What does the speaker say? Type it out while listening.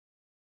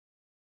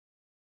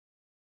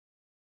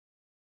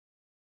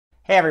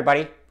Hey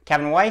everybody,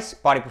 Kevin Weiss,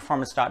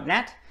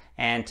 bodyperformance.net,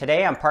 and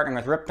today I'm partnering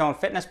with Riptone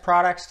Fitness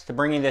Products to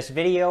bring you this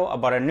video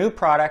about a new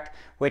product,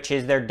 which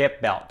is their dip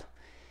belt.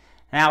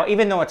 Now,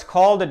 even though it's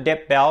called a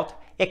dip belt,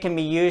 it can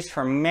be used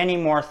for many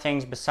more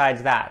things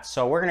besides that.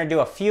 So we're going to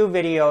do a few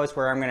videos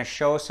where I'm going to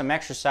show some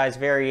exercise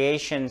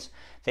variations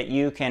that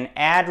you can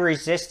add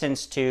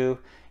resistance to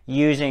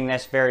using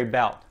this very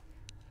belt.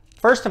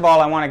 First of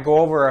all, I want to go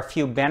over a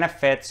few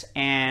benefits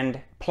and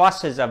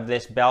pluses of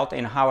this belt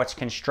and how it's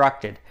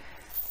constructed.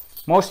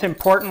 Most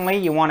importantly,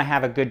 you want to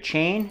have a good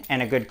chain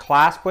and a good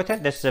clasp with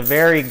it. This is a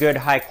very good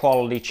high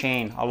quality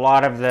chain. A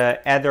lot of the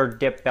other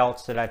dip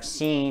belts that I've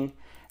seen,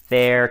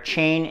 their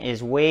chain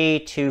is way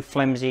too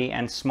flimsy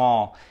and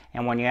small.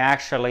 And when you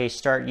actually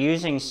start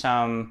using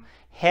some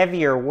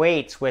heavier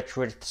weights, which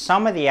with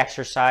some of the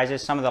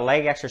exercises, some of the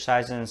leg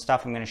exercises and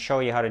stuff I'm going to show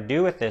you how to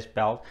do with this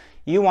belt,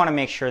 you want to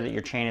make sure that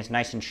your chain is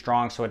nice and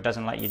strong so it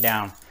doesn't let you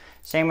down.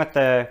 Same with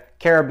the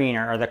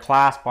carabiner or the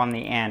clasp on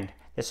the end.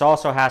 This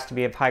also has to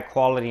be of high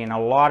quality, and a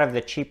lot of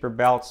the cheaper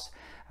belts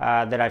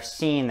that I've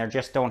seen, they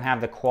just don't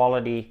have the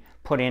quality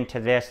put into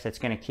this that's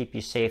going to keep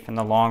you safe in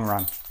the long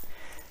run.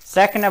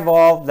 Second of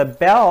all, the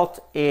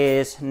belt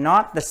is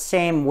not the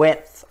same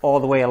width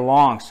all the way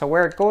along. So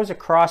where it goes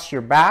across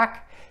your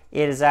back,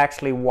 it is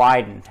actually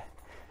widened.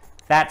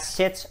 That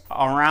sits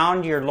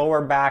around your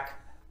lower back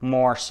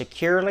more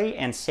securely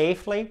and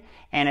safely,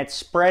 and it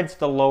spreads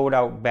the load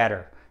out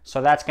better. So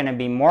that's going to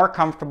be more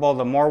comfortable.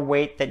 The more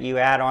weight that you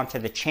add onto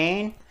the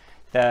chain,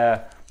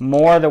 the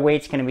more the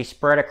weight's going to be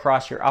spread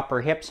across your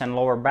upper hips and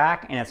lower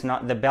back,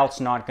 and the belt's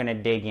not going to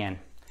dig in.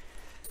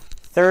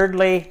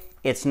 Thirdly,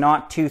 it's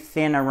not too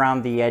thin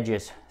around the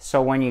edges.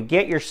 So when you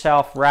get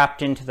yourself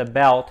wrapped into the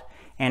belt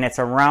and it's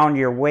around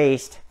your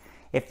waist,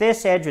 if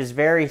this edge is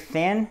very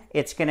thin,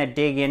 it's going to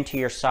dig into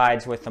your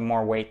sides with the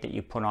more weight that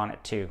you put on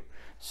it too.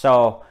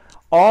 So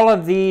all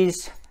of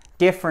these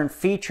different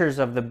features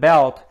of the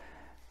belt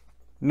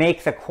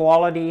make the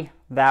quality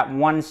that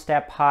one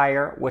step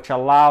higher, which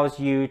allows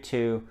you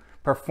to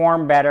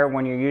perform better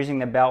when you're using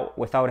the belt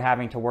without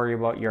having to worry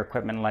about your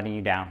equipment letting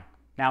you down.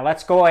 Now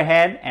let's go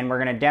ahead and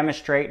we're going to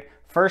demonstrate,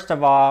 first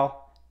of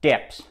all,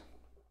 dips.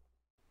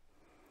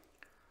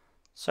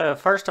 So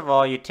first of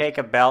all, you take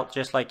a belt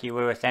just like you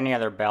would with any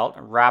other belt,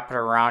 wrap it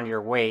around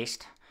your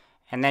waist,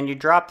 and then you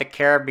drop the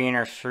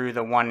carabiner through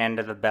the one end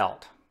of the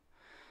belt.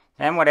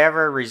 Then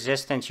whatever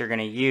resistance you're going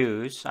to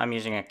use, I'm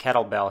using a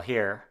kettlebell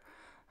here,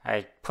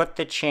 I put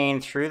the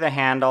chain through the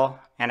handle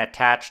and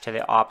attach to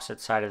the opposite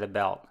side of the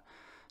belt.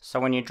 So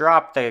when you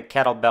drop the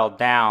kettlebell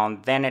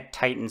down, then it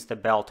tightens the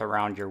belt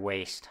around your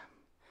waist.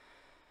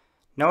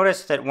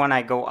 Notice that when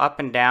I go up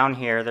and down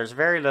here, there's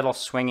very little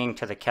swinging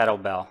to the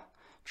kettlebell.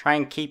 Try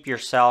and keep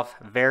yourself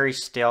very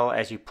still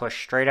as you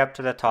push straight up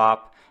to the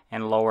top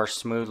and lower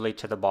smoothly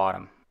to the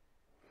bottom.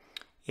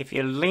 If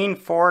you lean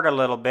forward a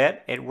little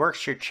bit, it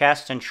works your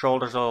chest and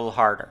shoulders a little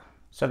harder.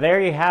 So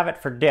there you have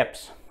it for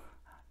dips.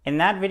 In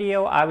that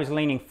video, I was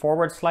leaning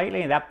forward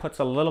slightly, and that puts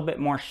a little bit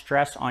more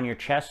stress on your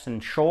chest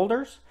and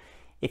shoulders.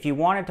 If you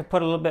wanted to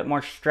put a little bit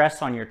more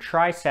stress on your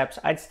triceps,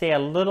 I'd stay a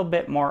little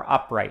bit more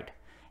upright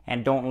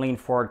and don't lean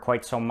forward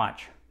quite so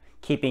much,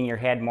 keeping your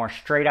head more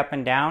straight up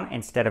and down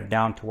instead of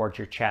down towards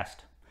your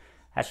chest.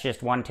 That's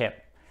just one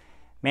tip.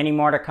 Many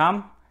more to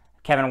come.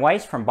 Kevin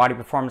Weiss from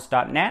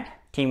bodyperformance.net,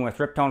 teaming with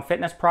Riptone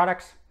Fitness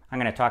Products. I'm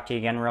going to talk to you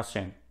again real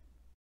soon.